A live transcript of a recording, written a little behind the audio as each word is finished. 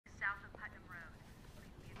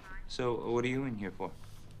So, what are you in here for?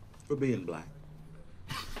 For being black.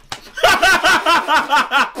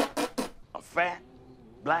 I'm fat,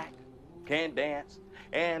 black, can't dance,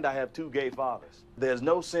 and I have 2 gay fathers. There's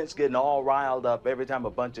no sense getting all riled up every time a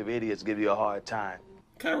bunch of idiots give you a hard time.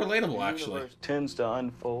 Kind of relatable, The actually. universe tends to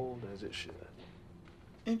unfold as it should.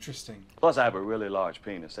 Interesting. Plus, I have a really large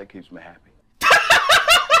penis. That keeps me happy.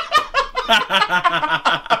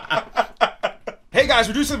 Hey guys,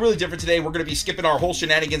 we're doing something really different today. We're going to be skipping our whole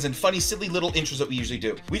shenanigans and funny, silly little intros that we usually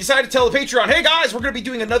do. We decided to tell the Patreon, hey guys, we're going to be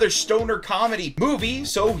doing another stoner comedy movie.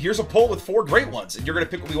 So here's a poll with 4 great ones. And you're going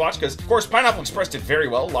to pick what we watch because, of course, Pineapple Express did very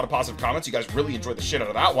well. A lot of positive comments. You guys really enjoyed the shit out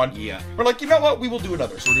of that one. Yeah. We're like, you know what? We will do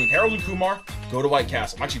another. So we're doing Harold and Kumar Go to White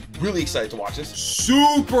Castle. I'm actually really excited to watch this.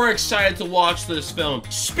 Super excited to watch this film.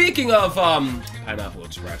 Speaking of Pineapple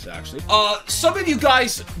Express, actually, some of you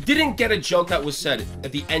guys didn't get a joke that was said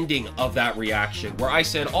at the ending of that reaction where I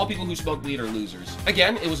said all people who smoke weed are losers.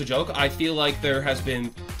 Again, it was a joke. I feel like there has been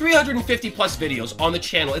 350 plus videos on the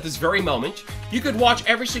channel at this very moment. You could watch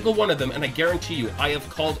every single one of them, and I guarantee you I have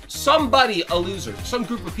called somebody a loser, some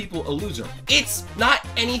group of people a loser. It's not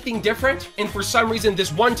anything different, and for some reason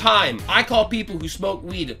this one time I call people who smoke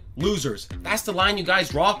weed losers. That's the line you guys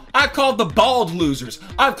draw. I called the bald losers.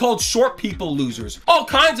 I've called short people losers. All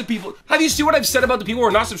kinds of people. Have you seen what I've said about the people who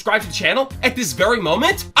are not subscribed to the channel at this very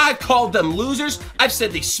moment? I've called them losers. I've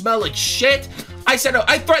said they smell like shit. I said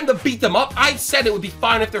I threatened to beat them up. I said it would be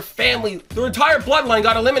fine if their family, their entire bloodline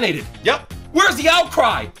got eliminated. Yep. Where's the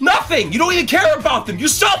outcry? Nothing. You don't even care about them. You're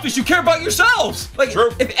selfish. You care about yourselves. Like,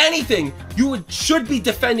 True. If anything, you should be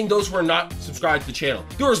defending those who are not subscribed to the channel.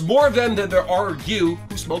 There's more of them than there are you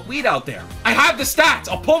who smoke weed out there. I have the stats.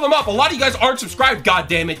 I'll pull them up. A lot of you guys aren't subscribed,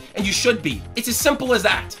 goddammit, and you should be. It's as simple as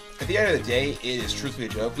that. At the end of the day, it is truthfully a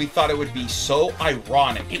joke. We thought it would be so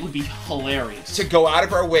ironic It would be hilarious. to go out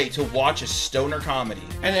of our way to watch a stoner comedy.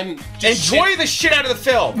 And then just Enjoy the shit out of the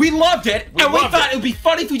film. We loved it, and we loved thought it. it would be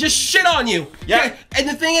funny if we just shit on you. Yeah. And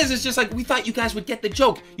the thing is, it's just like, we thought you guys would get the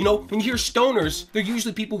joke. You know, when you hear stoners, they're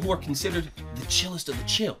usually people who are considered the chillest of the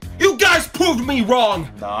chill. You guys proved me wrong.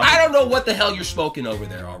 No. I don't know what the hell you're smoking over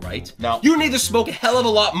there, all right? No. You need to smoke a hell of a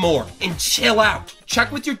lot more and chill out.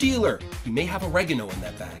 Check with your dealer. You may have oregano in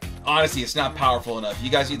that bag. Honestly, it's not powerful enough.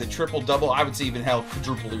 You guys either triple, double, I would say even hell,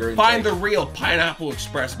 quadruple your intake. Find the real Pineapple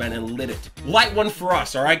Express, man, and lit it. Light one for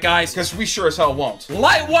us, all right, guys? Because we sure as hell won't.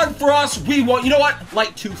 Light one for us, we won't. You know what?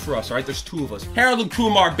 Light 2 for us, all right? There's 2 of us. Harold and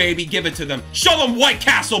Kumar, baby, give it to them. Show them White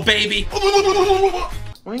Castle, baby. Why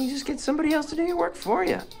don't you just get somebody else to do your work for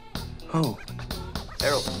you? Oh,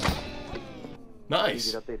 Harold,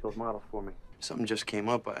 Nice. you update those models for me. something just came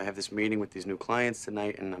up. I have this meeting with these new clients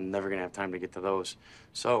tonight, and I'm never gonna have time to get to those.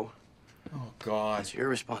 So, Oh, God. it's your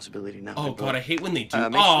responsibility now. Oh, big boy. God, I hate when they do.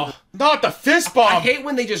 Make Oh, sure Not the fist bump! I hate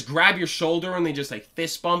when they just grab your shoulder and they just, like,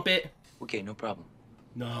 fist bump it. Okay, no problem.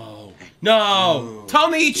 No. No. Tell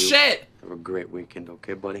me eat shit. Have a great weekend,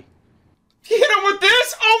 okay, buddy? You hit him with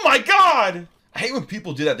this? Oh, my God! I hate when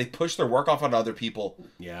people do that. They push their work off on other people.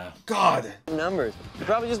 Yeah. God. Numbers. You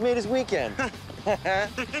probably just made his weekend.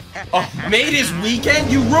 Made his weekend?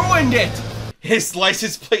 You ruined it. His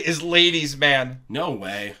license plate is ladies, man. No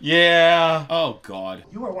way. Yeah. Oh, God.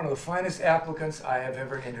 You are one of the finest applicants I have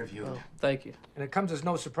ever interviewed. Oh, thank you. And it comes as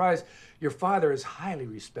no surprise, your father is highly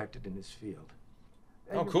respected in this field.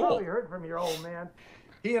 And Oh, you cool. probably heard from your old man.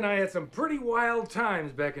 He and I had some pretty wild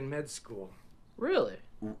times back in med school. Really?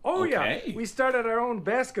 Oh, Okay. yeah. We started our own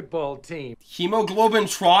basketball team. Hemoglobin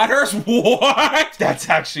trotters? What? That's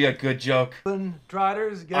actually a good joke.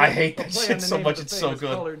 Trotters. I hate that play on shit the so name much, of the it's so famous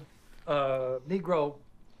good. Colored, Negro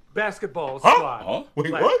basketball Huh? squad. Huh? Wait,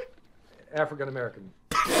 Black- what? African American.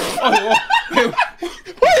 Oh, Why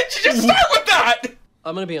did you just start with that?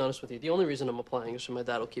 I'm gonna be honest with you. The only reason I'm applying is so my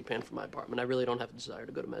dad will keep paying for my apartment. I really don't have a desire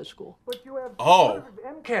to go to med school. But you have Oh. perfect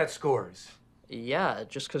MCAT scores. Yeah,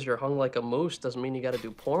 just because you're hung like a moose doesn't mean you gotta do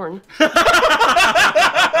porn.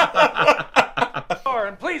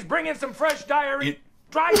 And please bring in some fresh diarrhea.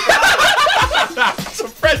 Dry some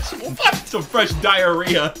fresh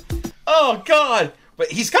diarrhea. Oh, God. But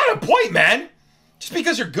he's got a point, man. Just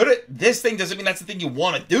because you're good at this thing doesn't mean that's the thing you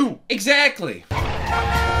want to do. Exactly.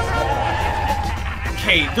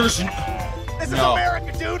 Okay, there's... This is No.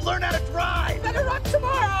 America, dude. Learn how to drive. Better run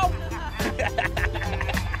tomorrow.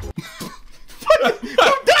 Who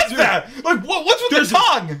does that? Like, what's with the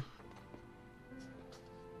tongue?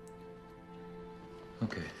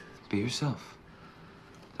 Okay, be yourself.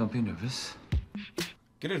 Don't be nervous.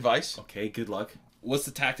 Good advice. Okay, good luck. What's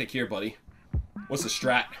the tactic here, buddy? What's the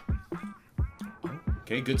strat?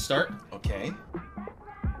 Okay, good start. Okay.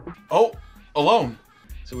 Oh, alone.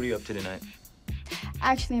 So what are you up to tonight?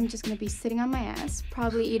 Actually, I'm just gonna be sitting on my ass,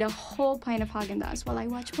 probably eat a whole pint of Haagen-Dazs while I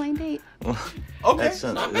watch Blind Date. Okay,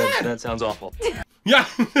 That sounds awful. Yeah.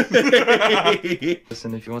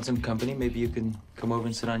 Listen, if you want some company, maybe you can come over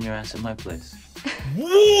and sit on your ass at my place.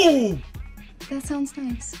 Woo! That sounds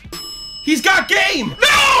nice. He's got game! No!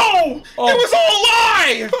 Oh. It was all a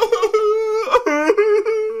lie!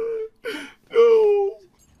 No.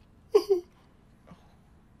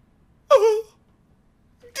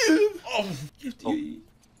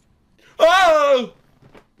 Oh.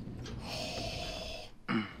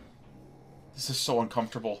 This is so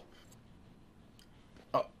uncomfortable.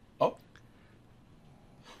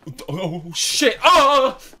 Oh shit!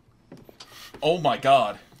 Oh! Oh my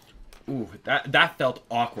god. Ooh, that felt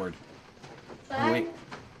awkward. Oh, wait.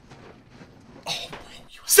 Oh, bro,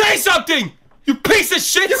 say something! You piece of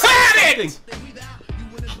shit! You had it!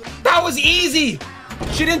 That was easy!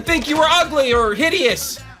 She didn't think you were ugly or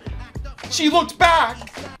hideous. She looked back.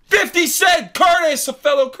 50 Cent! Curtis! A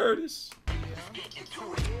fellow Curtis.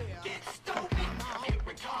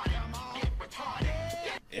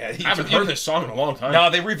 Yeah, I haven't heard this song in a long time. No,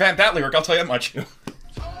 they revamped that lyric, I'll tell you that much.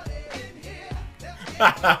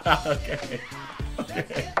 Okay.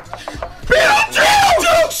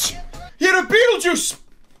 Beetlejuice! He had a Beetlejuice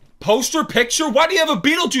Poster picture? Why do you have a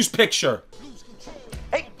Beetlejuice picture?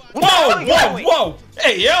 Hey, Whoa!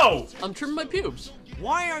 Hey, yo! I'm trimming my pubes.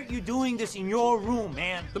 Why aren't you doing this in your room,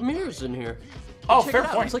 man? The mirror's in here. Oh, Check fair it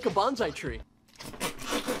out. point. It's like a bonsai tree.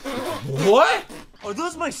 What? Are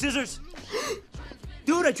those my scissors?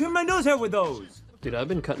 Dude, I trimmed my nose hair with those. Dude, I've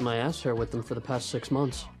been cutting my ass hair with them for the past 6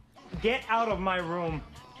 months. Get out of my room.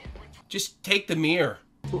 Just take the mirror.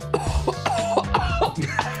 I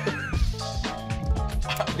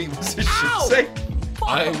mean, what's this shit say?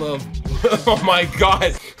 I love... Oh my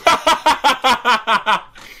god.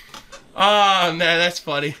 Oh, man, that's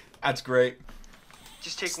funny. That's great.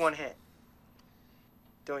 Just take one hit.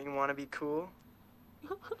 Don't you want to be cool?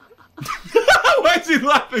 Why is he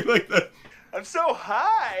laughing like that? I'm so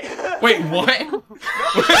high. Wait, what? What?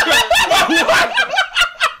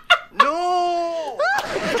 No.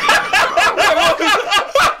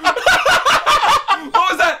 What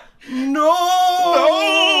was that? No!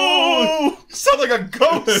 No! You sound like a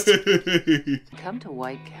ghost. Come to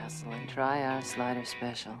White Castle and try our slider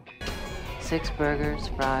special. 6 burgers,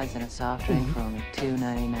 fries, and a soft drink for only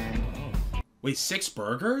 $2.99. Wait, 6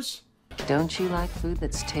 burgers? Don't you like food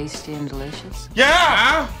that's tasty and delicious?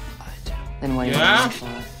 Yeah! Then what are you Yeah? waiting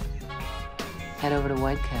for? Head over to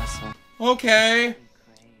White Castle. Okay.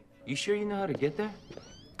 You sure you know how to get there?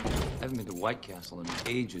 I haven't been to White Castle in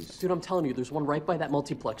ages. Dude, I'm telling you, there's one right by that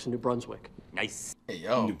multiplex in New Brunswick. Nice. Hey,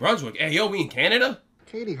 yo. New Brunswick. Hey, yo, we in Canada?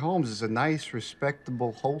 Katie Holmes is a nice,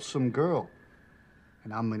 respectable, wholesome girl.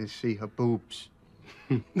 And I'm gonna see her boobs.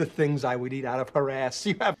 The things I would eat out of her ass.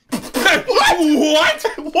 You have What?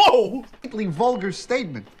 Whoa! a vulgar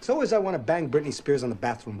statement. So as I want to bang Britney Spears on the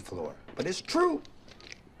bathroom floor. But it's true.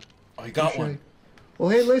 I got one. Well,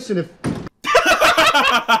 hey, listen, if...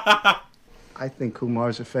 I think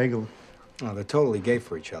Kumar's a fagel. Oh, they're totally gay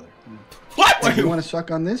for each other. What? You want to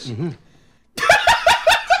suck on this? Mm-hmm.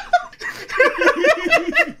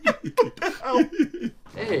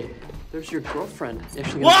 Hey, there's your girlfriend.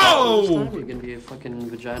 If she Whoa! This time you're gonna be a fucking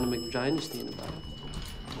vagina McVagina about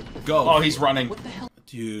it. Go. Oh, he's running. What the hell?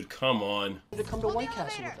 Dude, come on. To come to White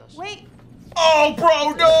Castle with us. Wait. Oh,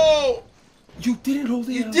 bro, no! You didn't hold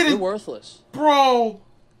it. You You're didn't, worthless. bro.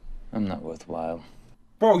 I'm not worthwhile.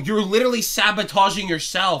 Bro, you're literally sabotaging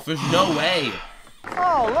yourself. There's no way.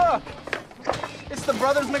 Oh, look. It's the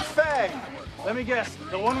Brothers McFay. Let me guess.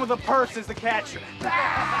 The one with the purse is the catcher.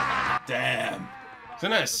 Damn.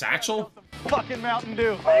 Isn't that a satchel? Fucking Mountain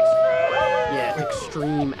Dew. Yeah,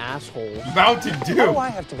 extreme asshole. Mountain Why do Dew. I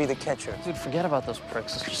have to be the catcher? Dude, forget about those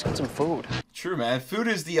pricks. Let's just get some food. True, man. Food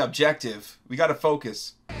is the objective. We gotta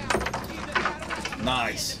focus.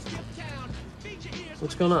 Nice.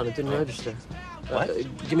 What's going on? It didn't register. What?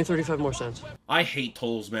 Give me 35 more cents. I hate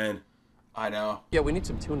tolls, man. I know. Yeah, we need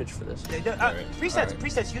some tunage for this. Presets,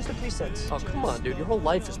 presets. Use the presets. Oh, come on, dude. Your whole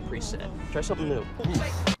life is preset. Try something new.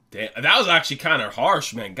 Damn, that was actually kind of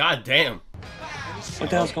harsh, man. God damn. What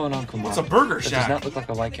the hell's going on, Kumar? It's a burger That does shack. not look like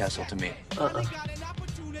a White Castle to me.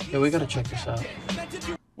 Yeah, we gotta check this out.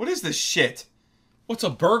 What is this shit? What's a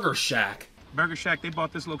burger shack? Burger Shack, they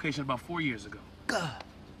bought this location about 4 years ago.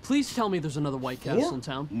 Please tell me there's another White Castle in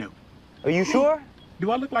town. No. Are you sure?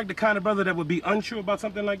 Do I look like the kind of brother that would be unsure about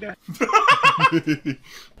something like that?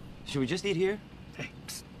 Should we just eat here? Hey,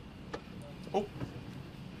 psst. Oh.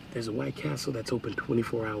 There's a White Castle that's open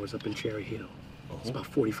 24 hours up in Cherry Hill. It's about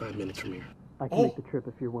 45 minutes from here. I can make the trip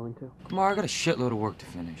if you're willing to. Kumar, I got a shitload of work to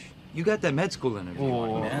finish. You got that med school interview,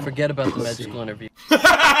 man. Forget about the med school interview.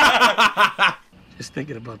 Just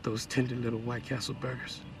thinking about those tender little White Castle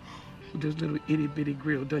burgers. With those little itty-bitty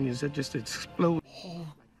grilled onions that just explode. Oh,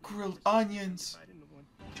 grilled onions.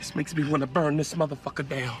 Just makes me want to burn this motherfucker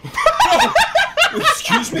down.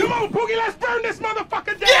 Excuse me? Come on, Boogie, let's burn this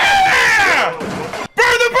motherfucker down! Yeah! Burn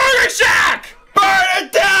the Burger Shack! Burn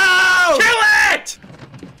it down! Kill it!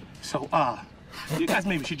 So, you guys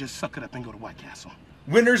maybe should just suck it up and go to White Castle.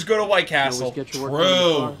 Winners go to White Castle.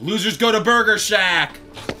 True. Losers go to Burger Shack.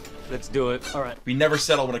 Let's do it. All right. We never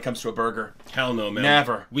settle when it comes to a burger. Hell no, man.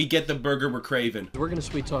 Never. We get the burger we're craving. We're gonna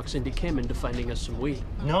sweet talk Cindy Kim into finding us some weed.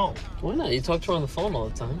 No. Why not? You talk to her on the phone all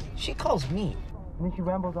the time. She calls me. And then she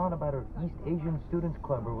rambles on about her East Asian Students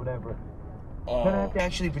Club or whatever. Oh. Then I have to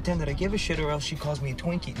actually pretend that I give a shit or else she calls me a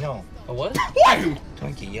Twinkie. No. A what? What?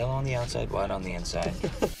 Twinkie, yellow on the outside, white on the inside.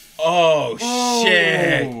 Oh,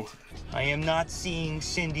 shit. I am not seeing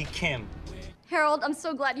Cindy Kim. Harold, I'm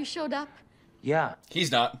so glad you showed up. Yeah.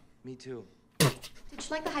 He's not. Me too. Did you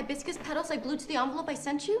like the hibiscus petals I glued to the envelope I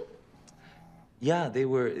sent you? Yeah, they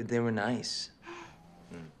were nice.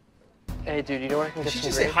 Hey, dude, you know where I can get Did she some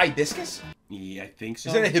just say grape? hibiscus? Yeah, I think so.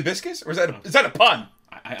 Is that a hibiscus? Or is that a pun?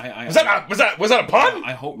 Was Was that a pun?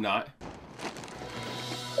 I hope not.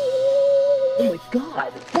 Oh my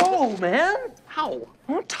god. Whoa, man. Ow.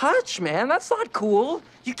 Don't touch, man. That's not cool.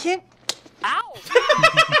 You can't. Ow!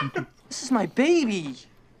 This is my baby.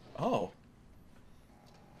 Oh.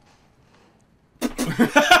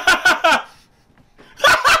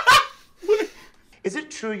 Is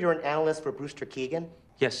it true you're an analyst for Brewster Keegan?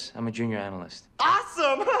 Yes, I'm a junior analyst.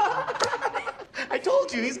 Awesome! I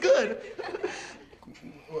told you, he's good.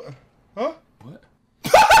 Huh? What?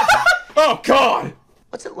 Oh, God!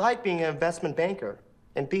 What's it like being an investment banker?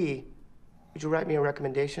 And B, would you write me a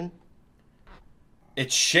recommendation?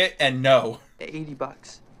 It's shit and no. $80.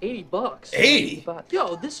 $80. 80?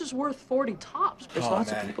 Yo, this is worth 40 tops. There's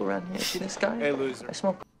lots of people around here. See this guy? Hey, loser. I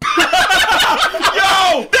smoke.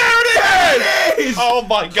 Yo! There it is! Oh,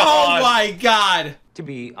 my God. Oh, my God. To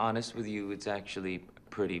be honest with you, it's actually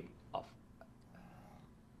pretty off.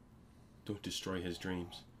 Don't destroy his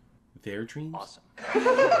dreams. Their dreams? Awesome.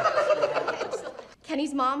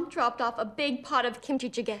 Kenny's mom dropped off a big pot of kimchi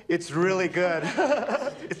jjigae. It's really good.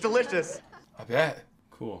 It's delicious. I bet.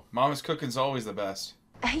 Cool. Mama's cooking's always the best.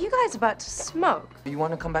 Are you guys about to smoke? You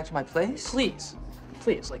want to come back to my place? Please.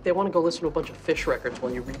 Please. Like, they want to go listen to a bunch of Fish records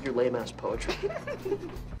while you read your lame-ass poetry.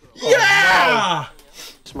 Yeah!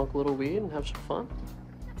 Smoke a little weed and have some fun.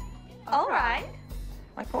 All right.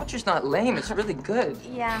 My poetry's not lame. It's really good.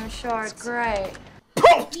 Yeah, I'm sure. It's great.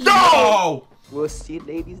 Oh, no! We'll see you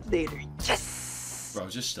ladies later. Yes! Bro,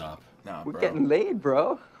 just stop. Nah, We're bro. getting laid,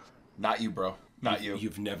 bro. Not you, bro. Not you.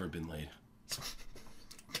 You've never been laid.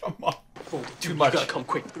 Come on. Oh, Too dude, much. You gotta come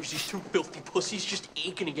quick. There's these two filthy pussies just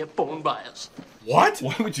aching to get boned by us. What?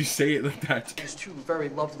 Why would you say it like that? There's two very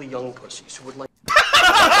lovely young pussies who would like...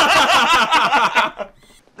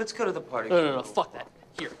 Let's go to the party. No, fuck that.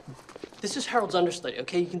 Here. This is Harold's understudy,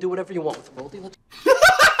 okay? You can do whatever you want with the Roldy. Let's...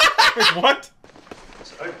 What?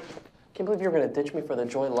 Can't believe you were gonna ditch me for the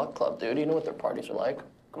Joy Luck Club, dude. You know what their parties are like.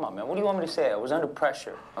 Come on, man. What do you want me to say? I was under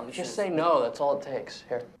pressure. Just say no. That's all it takes.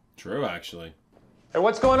 Here. True, actually. Hey,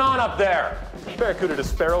 what's going on up there? Barracuda to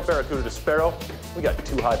Sparrow, Barracuda to Sparrow. We got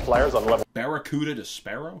 2 high flyers on level. Barracuda to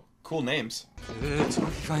Sparrow? Cool names. Let's hope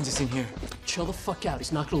he finds us in here. Chill the fuck out.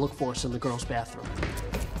 He's not gonna look for us in the girls' bathroom.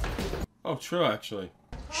 Oh, true, actually.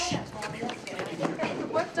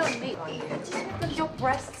 Work don't make me. Your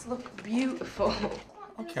breasts look beautiful.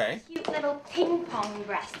 Okay. Cute little ping pong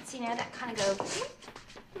breasts, you know, that kind of go.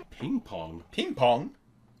 Ping pong? Ping pong?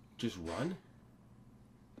 Just run?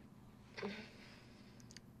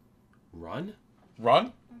 Run?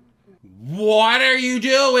 Run? What are you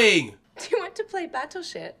doing? Do you want to play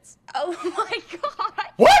battleships? Oh my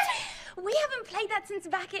god! What? We haven't played that since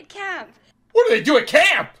back at camp. What do they do at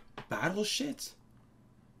camp? Battle shit?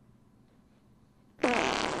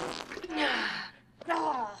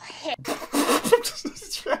 Oh, heck.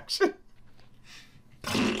 Distraction.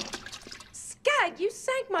 Skag, you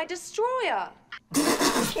sank my destroyer.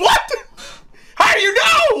 What? How do you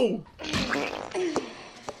know?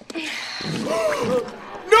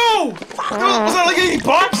 No! Was that like 80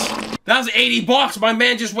 bucks? That was 80 bucks. My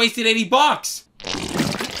man just wasted 80 bucks.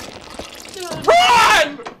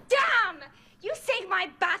 Run! Damn! You saved my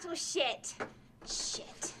battle shit.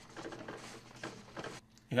 Shit.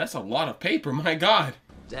 Yeah, that's a lot of paper, my god.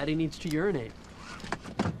 Daddy needs to urinate.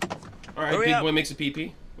 Alright, big boy makes a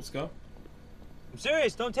pee-pee. Let's go. I'm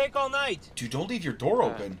serious. Don't take all night. Dude, don't leave your door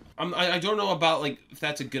open. I don't know about, like, if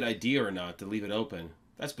that's a good idea or not, to leave it open.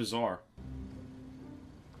 That's bizarre.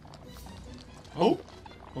 Oh,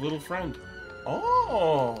 a little friend.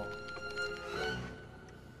 Oh.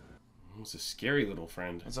 It's a scary little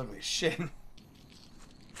friend. That's ugly as shit. You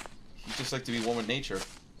just like to be one with nature.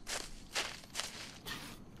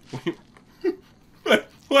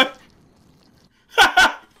 What?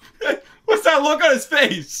 What's that look on his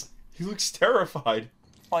face? He looks terrified.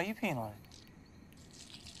 Why are you peeing on it?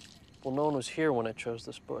 Well, no one was here when I chose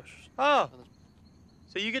this bush. Oh.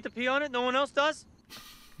 So you get to pee on it? No one else does?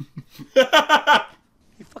 You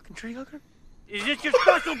fucking tree hugger? Is this your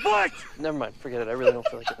special bush? Never mind, forget it. I really don't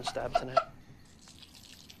feel like getting stabbed tonight.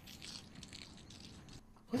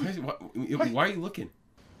 Why are you looking?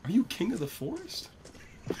 Are you king of the forest?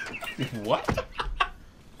 What?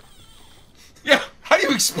 Yeah, how do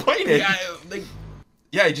you explain it?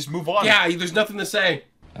 Yeah, you just move on. Yeah, there's nothing to say.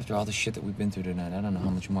 After all the shit that we've been through tonight, I don't know how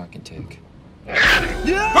much more I can take. Yeah!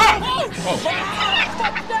 Oh!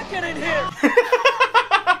 Fuck that, get in here!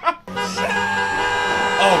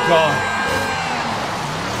 Oh, God.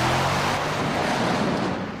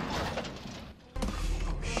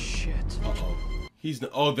 Oh, shit.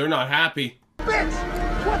 Oh, they're not happy. Bitch!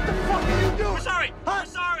 What the fuck are you doing? We're sorry! We're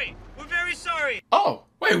sorry! We're very sorry! Oh,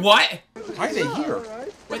 wait, what? Why are they here?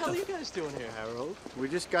 What the hell are you guys doing here, Harold? We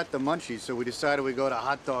just got the munchies, so we decided we'd go to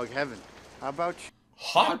hot dog heaven. How about you?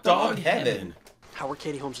 Hot dog heaven? How were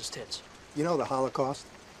Katie Holmes' tits? You know the Holocaust?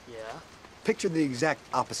 Yeah. Picture the exact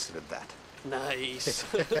opposite of that. Nice.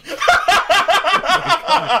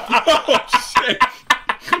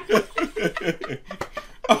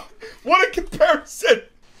 Oh, what a comparison!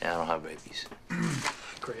 Yeah, I don't have babies.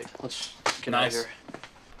 Great. Let's get out of here.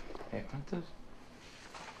 Hey, aren't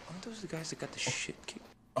those the guys that got the shit kicked?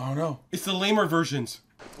 Oh no. It's the lamer versions.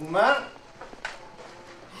 Uma,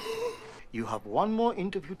 you have one more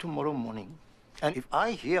interview tomorrow morning. And if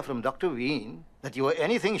I hear from Dr. Ween that you are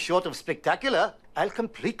anything short of spectacular, I'll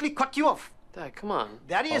completely cut you off. Dad, come on.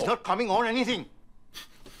 Daddy is not coming on anything.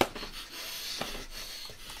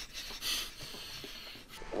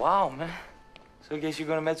 Wow, man. So I guess you're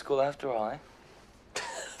going to med school after all, eh?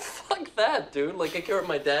 Fuck that, dude. Like, I care what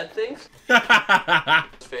my dad thinks.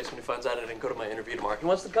 His face when he finds out I didn't go to my interview tomorrow. He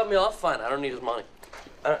wants to cut me off, fine. I don't need his money.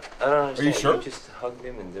 I don't understand. Are you sure? You just hugged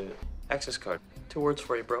him and the access card. 2 words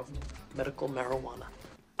for you, bro. Medical marijuana.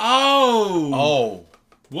 Oh! Oh.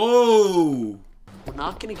 Whoa! We're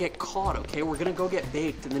not gonna get caught, okay? We're gonna go get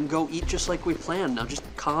baked and then go eat just like we planned. Now just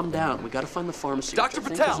calm down. We gotta find the pharmacy. Dr.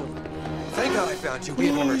 Patel! Thank God I found you. We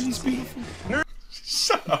have emergency.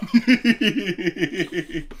 Shut up.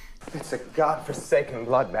 It's a godforsaken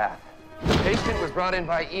bloodbath. The patient was brought in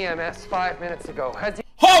by EMS 5 minutes ago. Has he...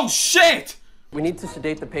 Oh, shit! We need to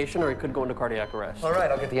sedate the patient or he could go into cardiac arrest. All right,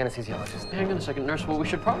 I'll get the anesthesiologist. Hang on a second, nurse. What we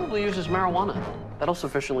should probably use is marijuana. That'll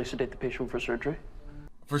sufficiently sedate the patient for surgery.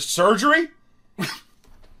 For surgery?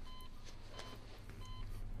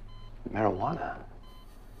 Marijuana?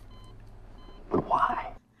 But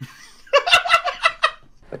why?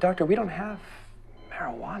 But doctor, we don't have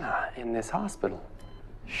marijuana in this hospital.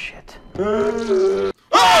 Shit.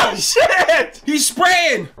 Oh, shit! He's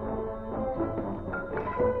spraying!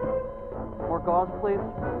 More gauze, please.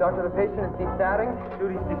 Doctor, the patient is desatting.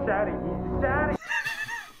 Dude, he's desatting. He's desatting.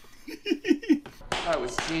 That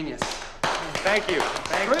was genius. Thank you.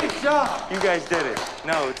 Great job. You guys did it.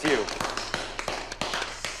 No, it's you.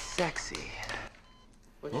 Sexy.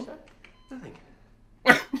 What'd you say? Nothing.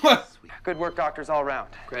 What? Good work, doctors, all round.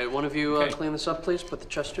 Great. One of you clean this up, please. Put the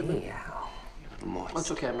chest tube in. Yeah. Moist.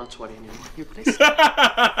 That's okay. I'm not sweaty anymore. Your place.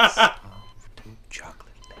 Soft and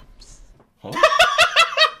chocolate lips. Huh?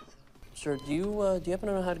 Sir, do you happen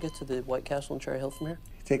to know how to get to the White Castle in Cherry Hill from here?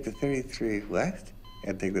 Take the 33 west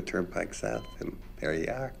and take the turnpike south, and there you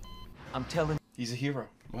are. I'm telling you. He's a hero.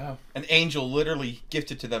 Wow. An angel literally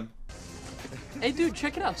gifted to them. Hey, dude,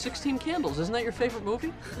 check it out. 16 Candles. Isn't that your favorite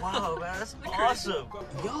movie? Wow, man, that's awesome.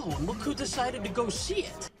 Yo, and look who decided to go see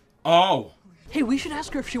it. Oh. Hey, we should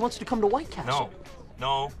ask her if she wants to come to White Castle.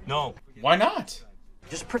 No. Why not?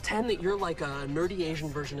 Just pretend that you're like a nerdy Asian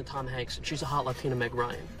version of Tom Hanks and she's a hot Latina Meg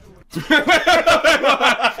Ryan. What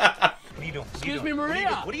are you doing? Excuse me,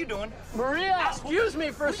 Maria. What are you doing? Maria, excuse me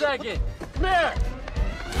for a second. Come here.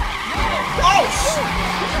 Oh!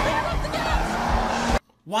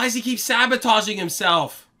 Why does he keep sabotaging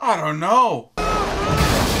himself? I don't know.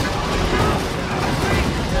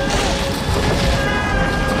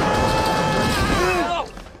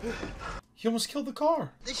 He almost killed the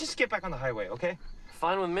car. Let's just get back on the highway, okay?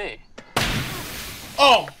 Fine with me.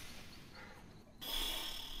 Oh!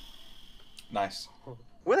 Nice.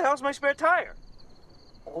 Where the hell's my spare tire?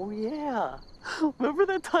 Oh, yeah. Remember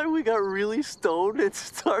that time we got really stoned and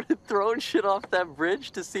started throwing shit off that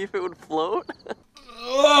bridge to see if it would float?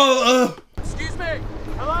 Excuse me!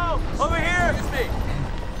 Hello? Over here! Excuse me!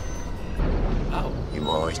 Oh. You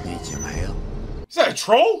always need some help. Is that a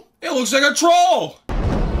troll? It looks like a troll!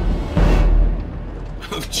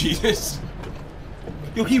 Oh, Jesus.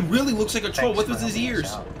 Yo, he really looks like a troll. What was his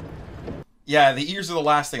ears? Yeah, the ears are the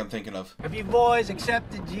last thing I'm thinking of. Have you boys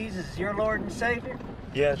accepted Jesus as your Lord and Savior?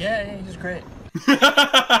 Yes. Yeah, he's great.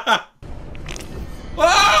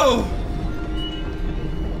 Whoa!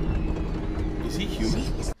 Is he human?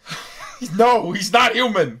 No, he's not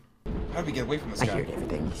human. How do we get away from this guy? I heard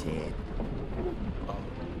everything he said.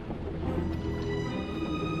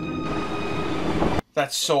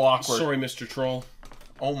 That's so awkward. Sorry, Mr. Troll.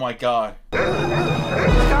 Oh my god.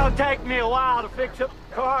 It's gonna take me a while to fix up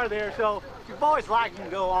the car there, so if you boys like can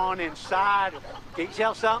go on inside, get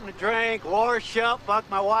yourself something to drink, wash up, fuck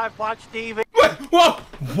my wife, watch TV. Whoa!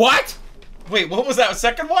 What? Wait, what was that?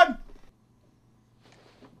 Second one?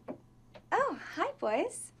 Oh, hi,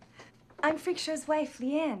 boys. I'm Freak Show's wife,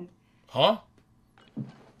 Leanne. Huh?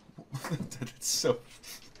 That's so...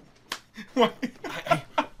 I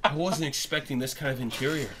wasn't expecting this kind of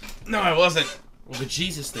interior. No, I wasn't. Well, the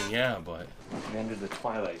Jesus thing, yeah, but... We entered the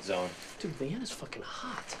twilight zone. Dude, Leanna's fucking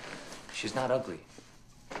hot. She's not ugly.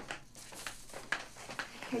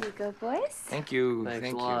 Here you go, boys. Thank you. Thanks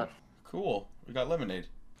Thank a you. lot. Cool. We got lemonade.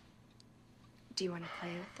 Do you want to play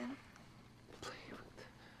with them?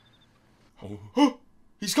 Oh,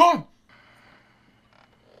 he's gone.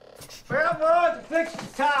 Well, boys, fix the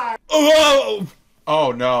tire. Oh,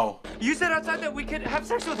 oh no. You said outside that we could have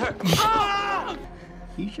sex with her. Ah!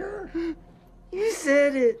 You sure? You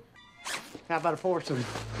said it. How about a foursome?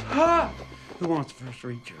 Ah! Who wants the first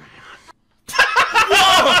reach around?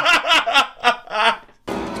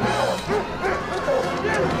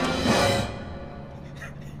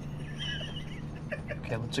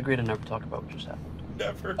 Okay, let's agree to never talk about what just happened.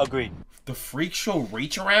 Never. Agreed. The Freak Show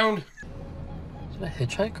reach around? Is it a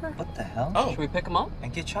hitchhiker? What the hell? Oh. Should we pick him up?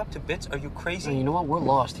 And get chopped to bits? Are you crazy? Hey, you know what? We're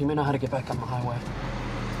lost. He may know how to get back on the highway.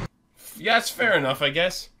 Yeah, it's fair enough, I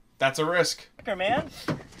guess. That's a risk. Man.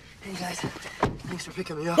 Hey guys, thanks for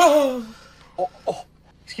picking me up. Oh,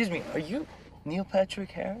 excuse me. Are you Neil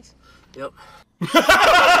Patrick Harris? Yep. Did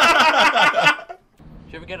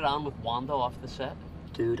you ever get it on with Wanda off the set?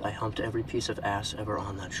 Dude, I humped every piece of ass ever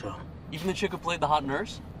on that show. Even the chick who played the hot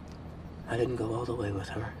nurse? I didn't go all the way with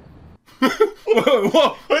her. Whoa,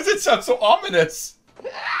 whoa, why does it sound so ominous?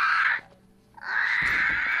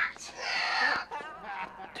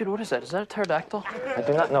 Dude, what is that? Is that a pterodactyl? I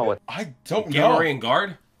do not know what. I don't know. Gamorrean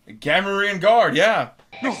guard? Gamorrean guard, yeah.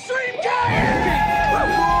 Extreme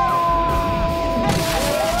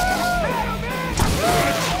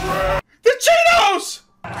The Cheetos!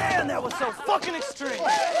 Man, that was so fucking extreme.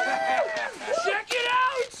 Check it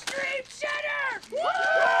out! Extreme Cheddar!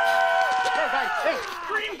 Hey,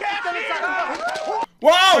 extreme gas!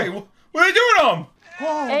 Whoa! What are you doing to him?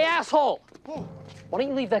 Hey, asshole! Why don't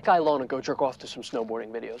you leave that guy alone and go jerk off to some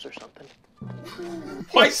snowboarding videos or something?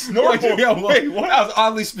 Why snowboard? Yeah, well, Wait, what? That was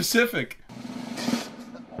oddly specific.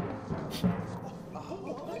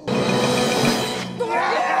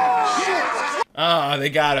 Ah, they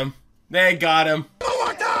got him. They got him.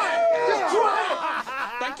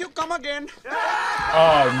 Thank you, come again.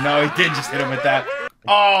 Oh no, he did just hit him with that.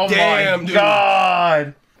 Oh Damn, my dude.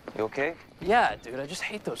 god! You okay? Yeah, dude, I just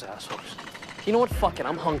hate those assholes. You know what? Fuck it,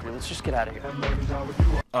 I'm hungry. Let's just get out of here.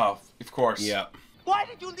 Oh, of course. Yeah. Why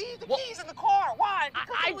did you leave the keys in the car? Why?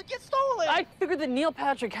 Because they would get stolen. I figured that Neil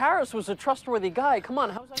Patrick Harris was a trustworthy guy. Come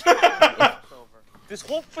on, how's that? This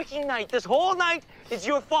whole freaking night, this whole night is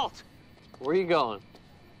your fault. Where are you going?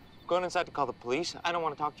 Going inside to call the police. I don't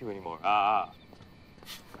want to talk to you anymore.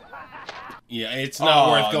 Yeah, it's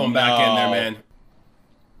not worth going back in there, man.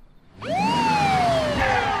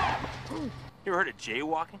 You ever heard of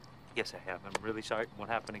jaywalking? Yes, I have. I'm really sorry. Won't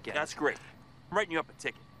happen again. That's great. I'm writing you up a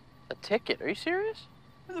ticket. A ticket? Are you serious?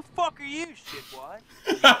 Who the fuck are you, shitwad?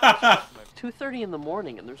 2:30 in the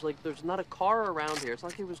morning, and there's not a car around here. It's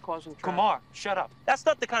like he was causing traffic. Kumar, shut up. That's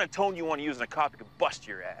not the kind of tone you want to use in a cop who can bust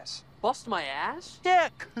your ass. Bust my ass? Yeah,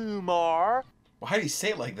 Kumar. Why do you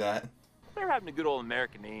say it like that? They're having the good old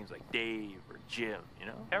American names like Dave or Jim, you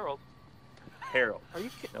know? Harold. Harold. Are you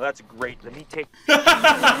kidding? No, that's great. Let me take... Why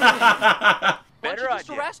don't Better you just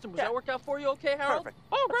idea. arrest him? Does that work out for you okay, Harold? Perfect.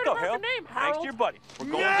 Oh, Let's great go, American Harold. name, Harold. Thanks to your buddy. We're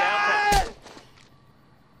going downtown.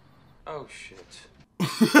 Oh shit.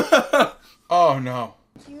 Oh no.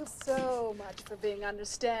 Thank you so much for being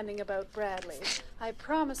understanding about Bradley. I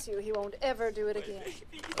promise you he won't ever do it again.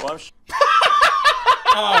 Well,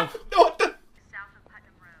 Oh, what the?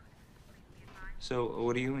 So,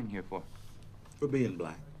 what are you in here for? For being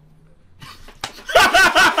black.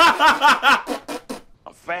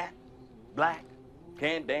 A fat, black,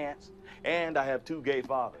 can't dance, and I have 2 gay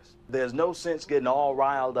fathers. There's no sense getting all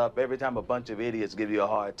riled up every time a bunch of idiots give you a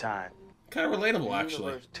hard time. Kind of relatable, The actually.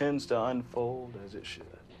 universe tends to unfold as it should.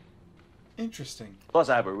 Interesting. Plus,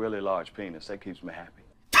 I have a really large penis. That keeps me happy.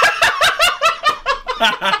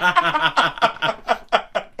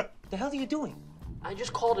 The hell are you doing? I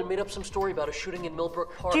just called and made up some story about a shooting in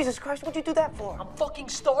Millbrook Park. Jesus Christ, what'd you do that for? I'm fucking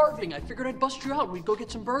starving. I figured I'd bust you out and we'd go get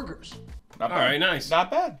some burgers. Not bad. All right, nice. Not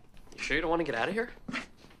bad. You sure you don't want to get out of here?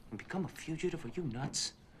 And become a fugitive? Are you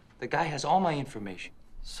nuts? The guy has all my information.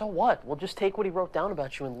 So what? We'll just take what he wrote down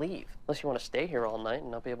about you and leave. Unless you want to stay here all night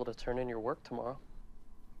and not be able to turn in your work tomorrow.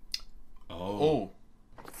 Oh.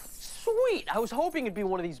 Sweet! I was hoping it'd be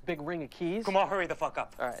one of these big ring of keys. Come on, hurry the fuck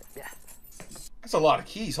up. All right, yeah. That's a lot of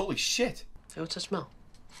keys. Holy shit. Hey, what's that smell?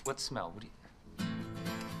 What smell? What do you...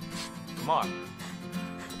 Come on.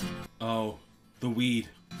 Oh, the weed.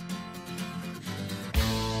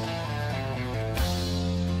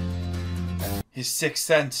 His sixth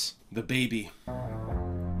sense. The baby.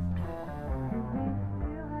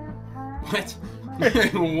 What?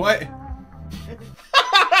 What?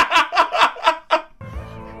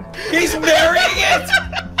 He's marrying it!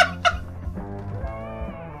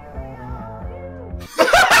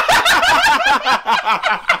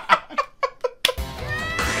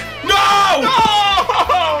 No!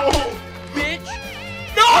 No! Bitch!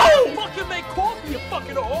 No! Fucking make coffee, you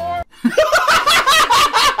fucking whore!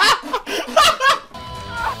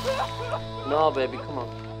 No, baby, come on.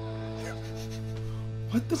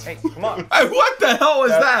 What the? Hey, come on. What the hell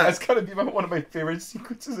was that? That's gotta be one of my favorite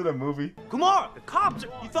sequences in a movie. Kumar, the cops!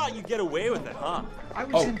 You thought you'd get away with it, huh? I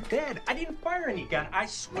was in bed. I didn't fire any gun. I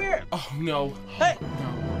swear. Oh no. Hey!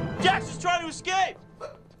 Jackson's trying to escape!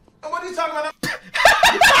 What are you talking about?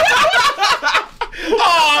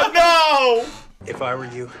 Oh no! If I were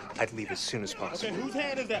you, I'd leave as soon as possible. Okay, whose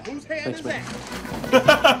hand is that? Whose hand is that?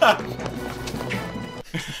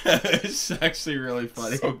 It's actually really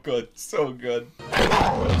funny. So good, so good.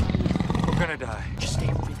 We're gonna die. Just stay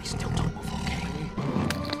really still, don't move, okay?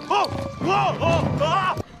 Oh! Whoa! Oh!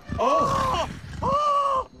 Ah! Oh!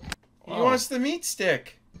 Oh! He wants the meat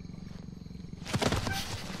stick.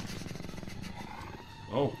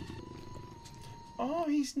 Oh. Oh,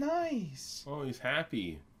 he's nice. Oh, he's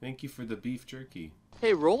happy. Thank you for the beef jerky.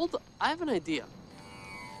 Hey, Rold, I have an idea.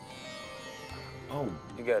 Oh.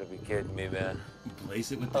 You gotta be kidding me, man.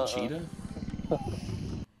 Blaze it with the cheetah?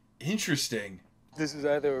 Interesting. This is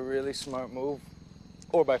either a really smart move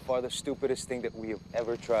or by far the stupidest thing that we have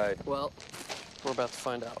ever tried. Well, we're about to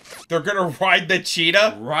find out. They're gonna ride the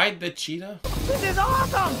cheetah? Ride the cheetah? This is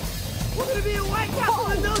awesome! We're gonna be in White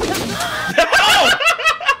Castle in no time!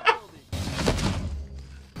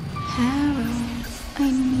 Harold,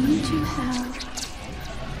 I need you, Harold.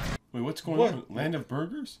 Wait, what's going on? Land of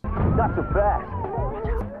Burgers? Not so fast.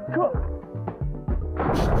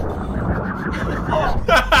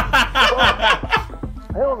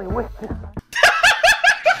 I only wish this.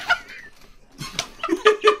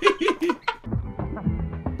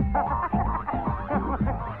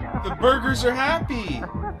 The burgers are happy.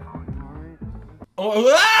 Oh,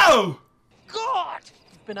 wow! God!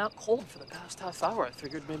 You've been out cold for the past half hour. I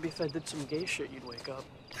figured maybe if I did some gay shit, you'd wake up.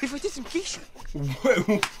 If I did some gay shit.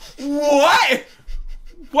 What?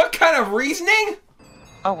 What kind of reasoning?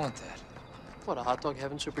 I want that. What, a hot dog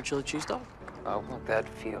heaven super chili cheese dog? I want that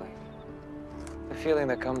feeling. The feeling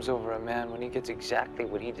that comes over a man when he gets exactly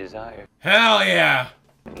what he desires. Hell yeah!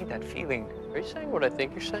 I need that feeling. Are you saying what I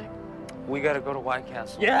think you're saying? We gotta go to White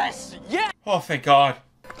Castle. Yes! Yes! Oh, thank God.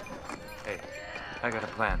 Hey, I got a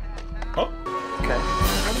plan. Oh. Okay.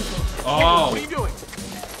 Oh. What are you doing?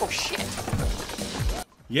 Oh, shit.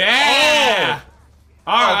 Yeah!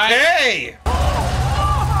 Oh. All right.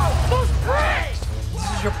 Okay.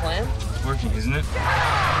 This is your plan? Working, isn't it?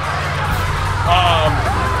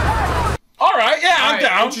 All right, yeah, I'm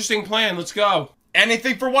down. Interesting plan. Let's go.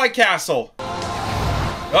 Anything for White Castle.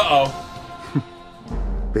 Uh-oh.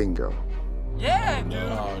 Bingo. Yeah, dude.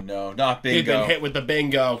 Oh, no, not They've bingo. been hit with the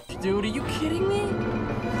bingo. Dude, are you kidding me?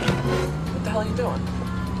 What the hell are you doing?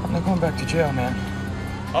 I'm not going back to jail, man.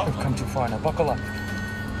 I've come too far now. Buckle up.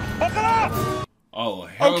 Buckle up! Oh,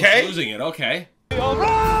 Harold's Okay. losing it. Okay. All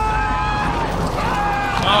right!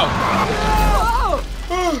 Oh.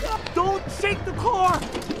 Don't shake the car!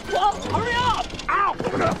 Whoa, hurry up! Ow!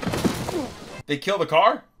 They kill the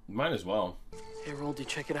car? Might as well. Hey, Roldy,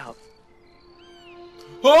 check it out.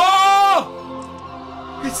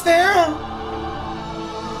 Oh! It's there!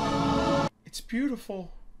 It's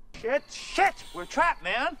beautiful. Shit! We're trapped,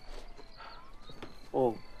 man!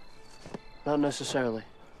 Oh, not necessarily.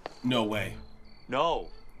 No way. No.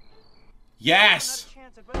 Yes!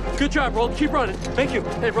 Good job, Rold. Keep running. Thank you.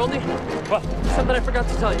 Hey, Roldy. What? Something I forgot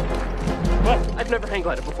to tell you. What? I've never hang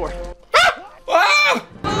glided before.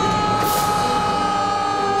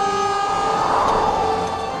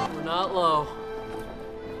 We're not low.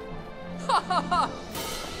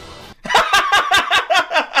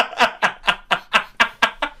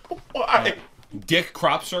 Why? Dick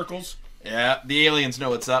crop circles? Yeah, the aliens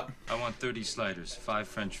know what's up. I want 30 sliders, 5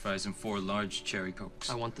 French fries, and 4 large cherry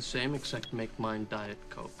Cokes. I want the same, except make mine Diet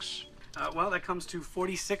Cokes. Well, that comes to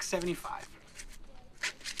 $46.75.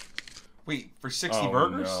 Wait, for 60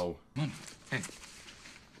 burgers? No. Hey.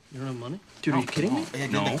 You don't have money? Dude, are you kidding me?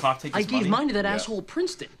 Did the cop take I his gave money? mine to that asshole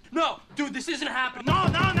Princeton. No! Dude, this isn't happening.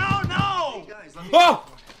 No! Oh!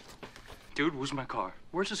 Dude, where's my car?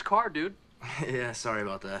 Where's his car, dude? Yeah, sorry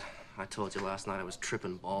about that. I told you last night I was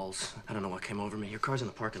tripping balls. I don't know what came over me. Your car's in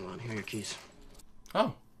the parking lot. Here are your keys.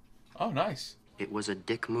 Oh. Oh, nice. It was a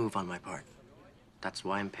dick move on my part. That's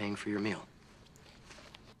why I'm paying for your meal.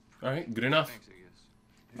 All right, good enough.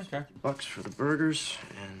 Okay. $50 for the burgers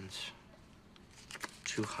and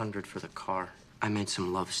 $200 for the car. I made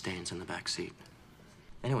some love stains in the back seat.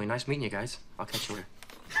 Anyway, nice meeting you guys. I'll catch you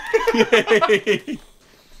later.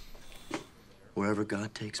 Wherever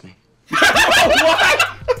God takes me. What?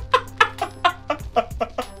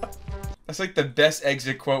 That's like the best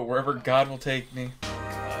exit quote, wherever God will take me.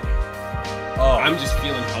 Oh, I'm just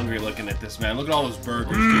feeling hungry looking at this, man. Look at all those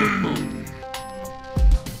burgers, dude.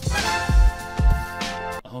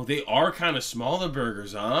 Oh, they are kind of small, the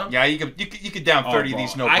burgers, huh? Yeah, you could down 30 of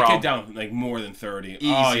these, no problem. I could down like more than 30. Easy.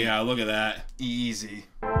 Oh yeah, look at that. Easy.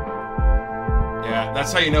 Yeah,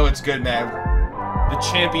 that's how you know it's good, man. The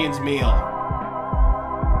champion's meal.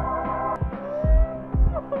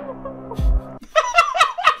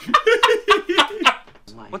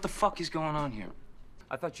 What the fuck is going on here?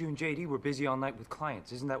 I thought you and JD were busy all night with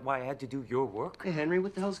clients. Isn't that why I had to do your work? Hey, Henry,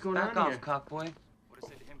 what the hell's going Back on off, here? cockboy.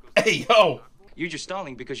 Hey, yo! You're just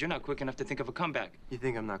stalling because you're not quick enough to think of a comeback. You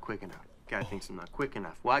think I'm not quick enough? Guy thinks I'm not quick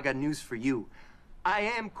enough. Well, I got news for you. I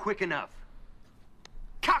am quick enough.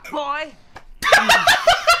 Cockboy!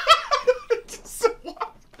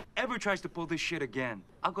 Ever tries to pull this shit again,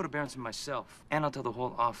 I'll go to Berenson myself. And I'll tell the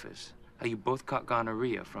whole office how you both caught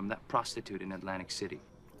gonorrhea from that prostitute in Atlantic City.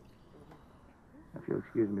 If you'll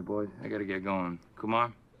excuse me, boys, I gotta get going.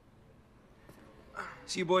 Kumar?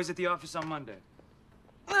 See you boys at the office on Monday.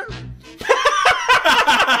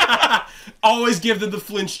 Always give them the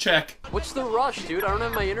flinch check. What's the rush, dude? I don't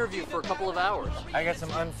have my interview for a couple of hours. I got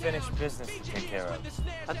some unfinished business to take care of.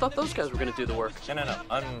 I thought those guys were gonna do the work. No.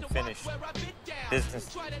 Unfinished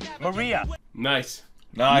business. Maria! Nice.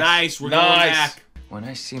 Nice. We're going back. When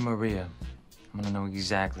I see Maria, I'm gonna know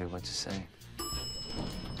exactly what to say.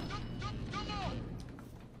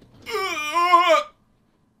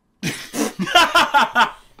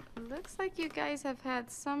 Looks like you guys have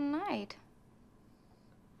had some night.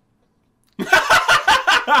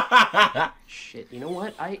 Shit, you know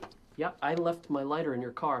what? I left my lighter in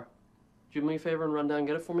your car. Do me a favor and run down and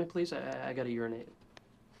get it for me, please? I gotta urinate.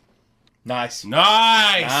 Nice.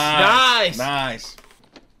 Nice. Nice.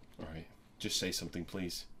 All right, just say something,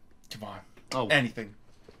 please. Come on. Oh. Anything.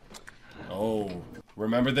 Oh,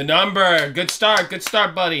 remember the number. Good start,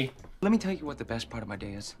 buddy. Let me tell you what the best part of my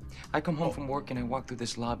day is. I come home from work and I walk through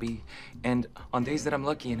this lobby, and on days that I'm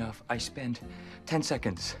lucky enough, I spend 10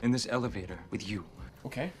 seconds in this elevator with you.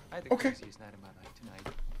 Okay. I had the craziest night of my life tonight.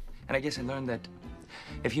 And I guess I learned that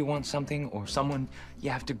if you want something or someone, you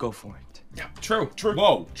have to go for it. Yeah, true.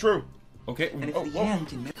 Whoa. True. Okay. And if the end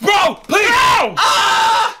can make... Bro, please! No!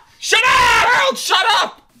 Ah! Shut up! Harold, shut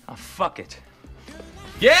up! Oh, fuck it.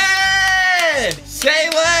 Yeah! Say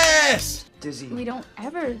less! Dizzy. We don't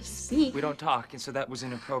ever speak. We don't talk, and so that was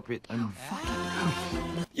inappropriate.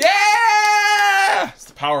 Yeah! It's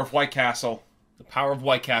the power of White Castle. The power of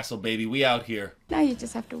White Castle, baby. We out here. Now you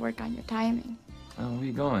just have to work on your timing. Oh, where are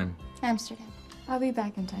you going? Amsterdam. I'll be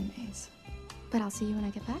back in 10 days. But I'll see you when I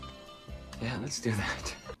get back. Yeah, let's do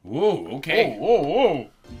that. Whoa, okay. Whoa.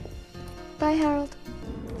 Bye, Harold.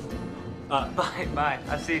 Bye.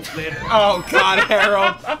 I'll see you later. Oh, God,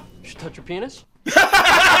 Harold. Should touch your penis?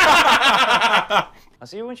 I'll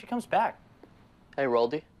see you when she comes back. Hey,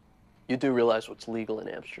 Roldy. You do realize what's legal in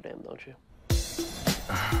Amsterdam, don't you?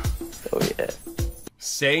 Oh, yeah.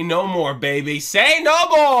 Say no more, baby. Say no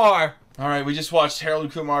more! All right, we just watched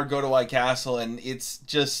Harold Kumar Go to White Castle, and it's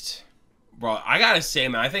just... Bro, I gotta say,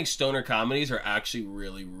 man, I think stoner comedies are actually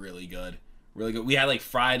really, really good. Really good. We had, like,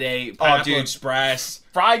 Friday, Pineapple Express.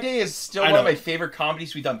 Friday is still one of my favorite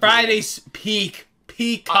comedies we've done. Friday's peak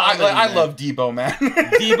comedy, I love Debo, man.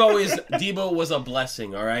 Debo was a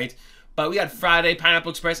blessing, all right? But we had Friday,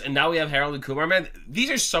 Pineapple Express, and now we have Harold and Kumar. Man, these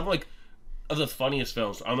are some like of the funniest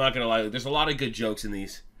films. I'm not gonna lie. There's a lot of good jokes in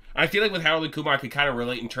these. I feel like with Harold and Kumar, I could kind of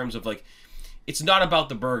relate in terms of like, it's not about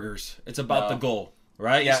the burgers. It's about the goal,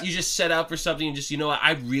 right? Yeah. You just set out for something and just, you know what,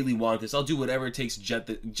 I really want this. I'll do whatever it takes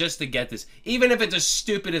just to get this. Even if it's as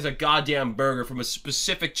stupid as a goddamn burger from a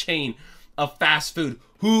specific chain of fast food.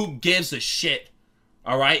 Who gives a shit?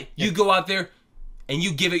 All right? Yeah. You go out there and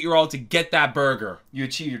you give it your all to get that burger. You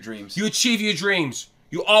achieve your dreams. You achieve your dreams.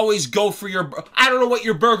 You always go for your... I don't know what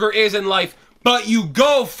your burger is in life, but you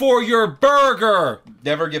go for your burger.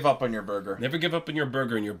 Never give up on your burger. Never give up on your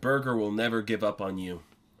burger, and your burger will never give up on you.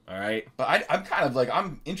 All right? But I'm kind of like,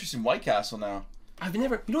 I'm interested in White Castle now. I've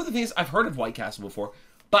never... You know what the thing is? I've heard of White Castle before,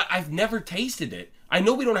 but I've never tasted it. I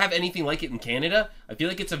know we don't have anything like it in Canada. I feel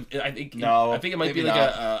like it's a... I think it might be like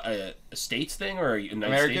a States thing or a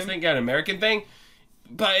United States thing. Yeah, an American thing.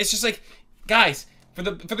 But it's just like, guys... For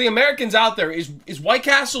the Americans out there, is White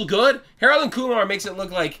Castle good? Harold and Kumar makes it look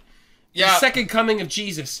like the second coming of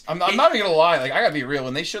Jesus. I'm not even gonna lie. Like, I gotta be real.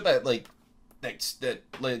 When they showed that that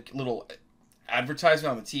little advertisement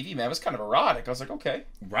on the TV, man, it was kind of erotic. I was like, okay,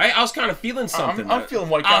 right? I was kind of feeling something. I'm feeling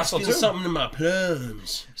White Castle too. Something in my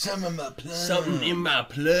plums. Something in my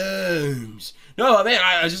plums. No, man,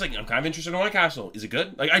 I was just like, I'm kind of interested in White Castle. Is it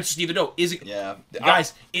good? Like, I just need to know. Is it? Yeah,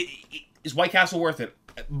 guys, is White Castle worth it?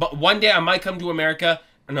 But one day I might come to America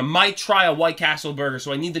and I might try a White Castle burger,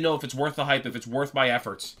 so I need to know if it's worth the hype, if it's worth my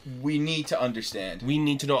efforts. We need to understand. We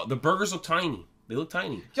need to know. The burgers look tiny. They look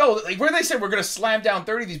tiny. Yo, like where they said we're gonna slam down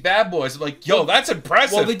 30 of these bad boys, I'm like, yo, that's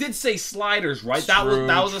impressive. Well, they did say sliders, right? True.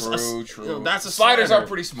 That's a sliders slider. are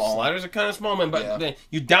pretty small. Sliders are kind of small, man. But man,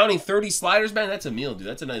 you downing 30 sliders, man. That's a meal, dude.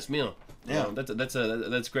 That's a nice meal. Yeah,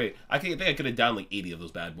 that's great. I think I could have downed like 80 of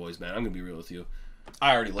those bad boys, man. I'm gonna be real with you.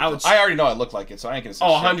 I already know I look like it, so I ain't gonna say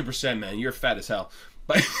shit. 100%, man. You're fat as hell.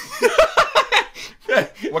 But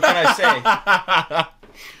what can I say?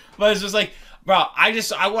 But it's just like, bro, I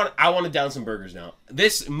want to down some burgers now.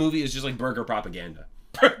 This movie is just like burger propaganda.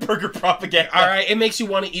 Burger propaganda. All right, it makes you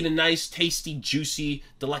want to eat a nice, tasty, juicy,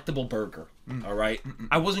 delectable burger. All right,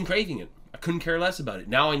 I wasn't craving it. I couldn't care less about it.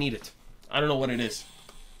 Now I need it. I don't know what it is.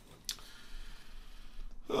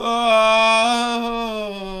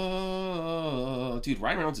 Dude,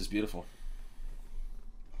 Ryan Reynolds is beautiful.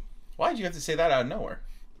 Why did you have to say that out of nowhere?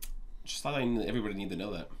 Just thought everybody needed to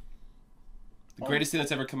know that. The greatest thing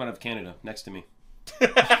that's ever come out of Canada, next to me.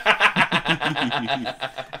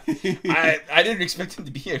 I didn't expect him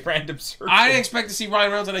to be a random search. I didn't expect to see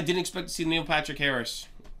Ryan Reynolds, and I didn't expect to see Neil Patrick Harris.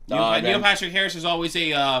 Neil Patrick Harris is always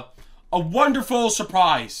a wonderful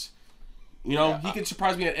surprise. You know, he can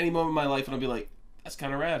surprise me at any moment in my life, and I'll be like, that's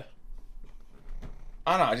kind of rad.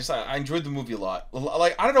 I don't know. I enjoyed the movie a lot.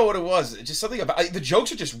 Like, I don't know what it was. It's just something about the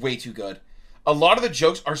jokes are just way too good. A lot of the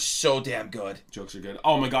jokes are so damn good. Jokes are good.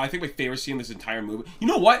 Oh my god, I think my favorite scene in this entire movie. You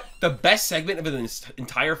know what? The best segment of this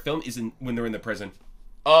entire film is when they're in the prison.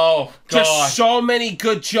 Oh god. Just so many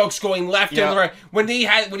good jokes going left and right. When he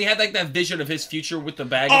had like that vision of his future with the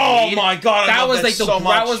bag of weed. Oh my god, that was like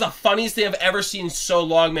that was the funniest thing I've ever seen in so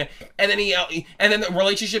long, man. And then the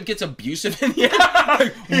relationship gets abusive in the end.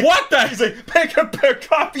 Like, what the? He's like, make a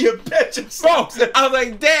copy of bitches. Bro, I was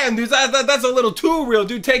like, damn, dude, that's a little too real,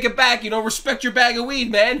 dude. Take it back, you know. Respect your bag of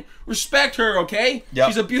weed, man. Respect her, okay? Yep.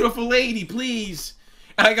 She's a beautiful lady, please.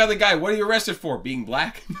 And I got the guy, what are you arrested for? Being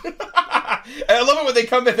black? And I love it when they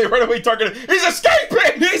come in, they run away talking to, he's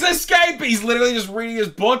escaping! He's escaping! He's literally just reading his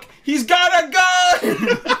book. He's got a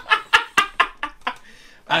gun!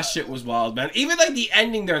 That shit was wild, man. Even like the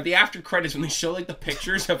ending there, the after credits, when they show like the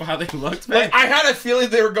pictures of how they looked, man. Like, I had a feeling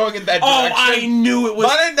they were going in that direction. Oh, I knew it was.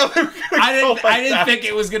 But I didn't know they were going to I didn't think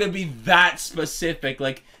it was going to be that specific.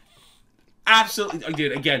 Like, absolutely.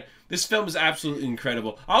 Dude, again, this film is absolutely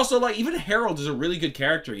incredible. Also, like, even Harold is a really good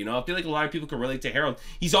character, you know? I feel like a lot of people can relate to Harold.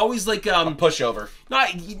 He's always, like, a pushover.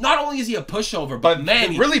 Not only is he a pushover, but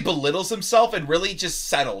man... He really belittles himself and really just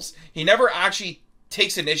settles. He never actually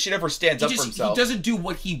takes initiative or stands up for himself. He doesn't do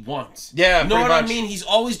what he wants. Yeah, you know what I mean? He's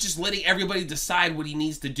always just letting everybody decide what he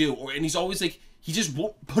needs to do. And he's always, like... He just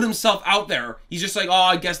won't put himself out there. He's just like, oh,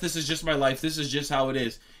 I guess this is just my life. This is just how it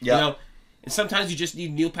is. Yeah. You know? And sometimes you just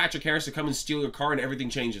need Neil Patrick Harris to come and steal your car and everything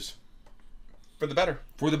changes. For the better.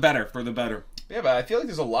 For the better. For the better. Yeah, but I feel like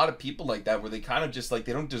there's a lot of people like that where they kind of just like,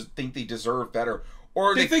 they don't just think they deserve better.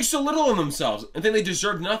 Or they think so little of themselves and think they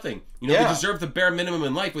deserve nothing. You know, they deserve the bare minimum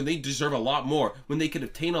in life when they deserve a lot more, when they could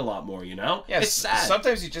obtain a lot more, you know? Yeah, it's sad.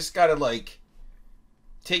 Sometimes you just gotta like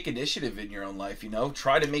take initiative in your own life, you know?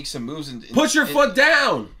 Try to make some moves and put your foot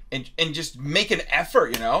down. And just make an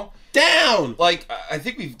effort, you know? Down! Like, I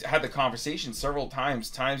think we've had the conversation several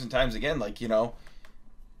times and times again, like, you know,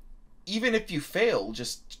 even if you fail,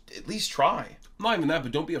 just at least try. Not even that,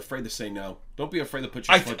 but don't be afraid to say no. Don't be afraid to put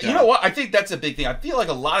your foot down. You know what? I think that's a big thing. I feel like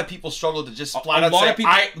a lot of people struggle to just flat out say,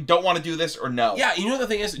 I don't want to do this or no. Yeah, you know the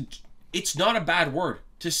thing is, it's not a bad word.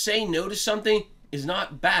 To say no to something is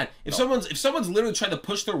not bad. If someone's literally trying to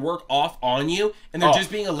push their work off on you and they're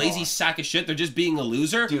just being a lazy sack of shit, they're just being a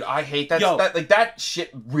loser. Dude, I hate that. That shit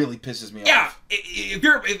really pisses me off. Yeah,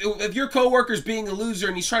 if your coworker's being a loser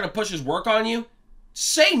and he's trying to push his work on you,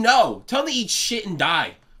 say no. Tell him to eat shit and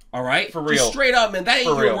die. All right? For real. Just straight up, man. That ain't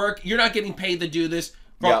For your real. work. You're not getting paid to do this.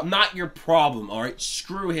 Bro, not your problem. All right?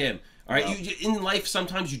 Screw him. All right? In life,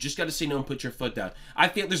 sometimes you just got to say no and put your foot down. I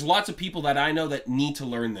feel there's lots of people that I know that need to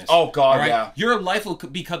learn this. Oh, God, all right? yeah. Your life will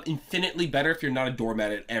become infinitely better if you're not a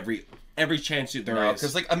doormat at every chance there is.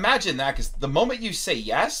 Because, like, imagine that. Because the moment you say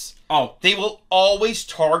yes, oh, they will always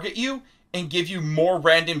target you and give you more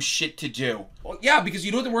random shit to do. Well, yeah, because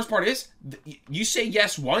you know what the worst part is? You say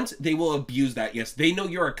yes once, they will abuse that yes. They know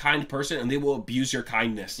you're a kind person, and they will abuse your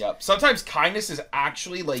kindness. Yep. Sometimes kindness is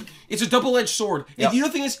actually, like... It's a double-edged sword. Yep. And you know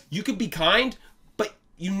the thing is, you could be kind, but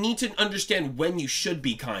you need to understand when you should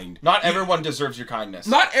be kind. Not everyone deserves your kindness.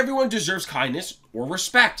 Not everyone deserves kindness or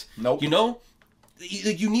respect. Nope. You know?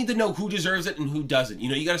 You need to know who deserves it and who doesn't. You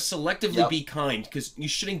know, you got to selectively be kind, because you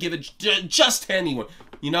shouldn't give it just to anyone.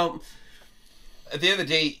 You know? At the end of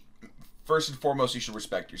the day, first and foremost, you should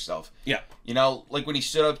respect yourself. Yeah. You know, like when he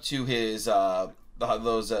stood up to his the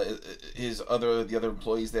other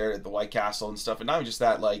employees there at the White Castle and stuff, and not even just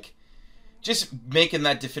that, like, just making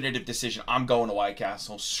that definitive decision. I'm going to White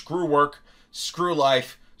Castle. Screw work. Screw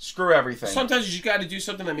life. Screw everything. Sometimes you just got to do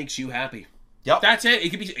something that makes you happy. Yep. That's it. It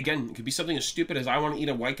could be something as stupid as I want to eat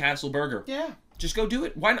a White Castle burger. Yeah. Just go do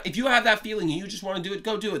it. Why not? If you have that feeling and you just want to do it,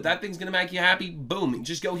 go do it. That thing's gonna make you happy. Boom.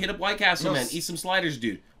 Just go hit up White Castle, man. Eat some sliders,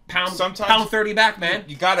 dude. Pound 30 back, man.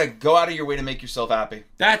 You gotta go out of your way to make yourself happy.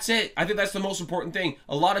 That's it. I think that's the most important thing.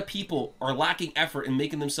 A lot of people are lacking effort in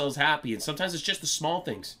making themselves happy, and sometimes it's just the small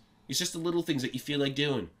things. It's just the little things that you feel like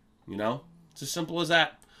doing. You know? It's as simple as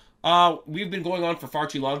that. We've been going on for far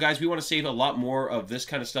too long, guys. We want to save a lot more of this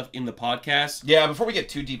kind of stuff in the podcast. Yeah, before we get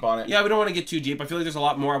too deep on it. Yeah, we don't want to get too deep. I feel like there's a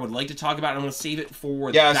lot more I would like to talk about, and I'm going to save it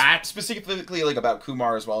for that. Specifically, like, about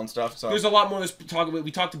Kumar as well and stuff. So there's a lot more to talk about.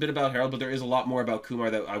 We talked a bit about Harold, but there is a lot more about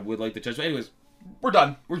Kumar that I would like to touch. But anyways, we're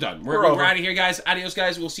done. We're done. We're out of here, guys. Adios,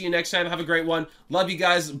 guys. We'll see you next time. Have a great one. Love you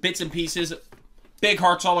guys. Bits and pieces. Big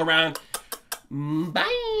hearts all around.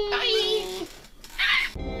 Bye.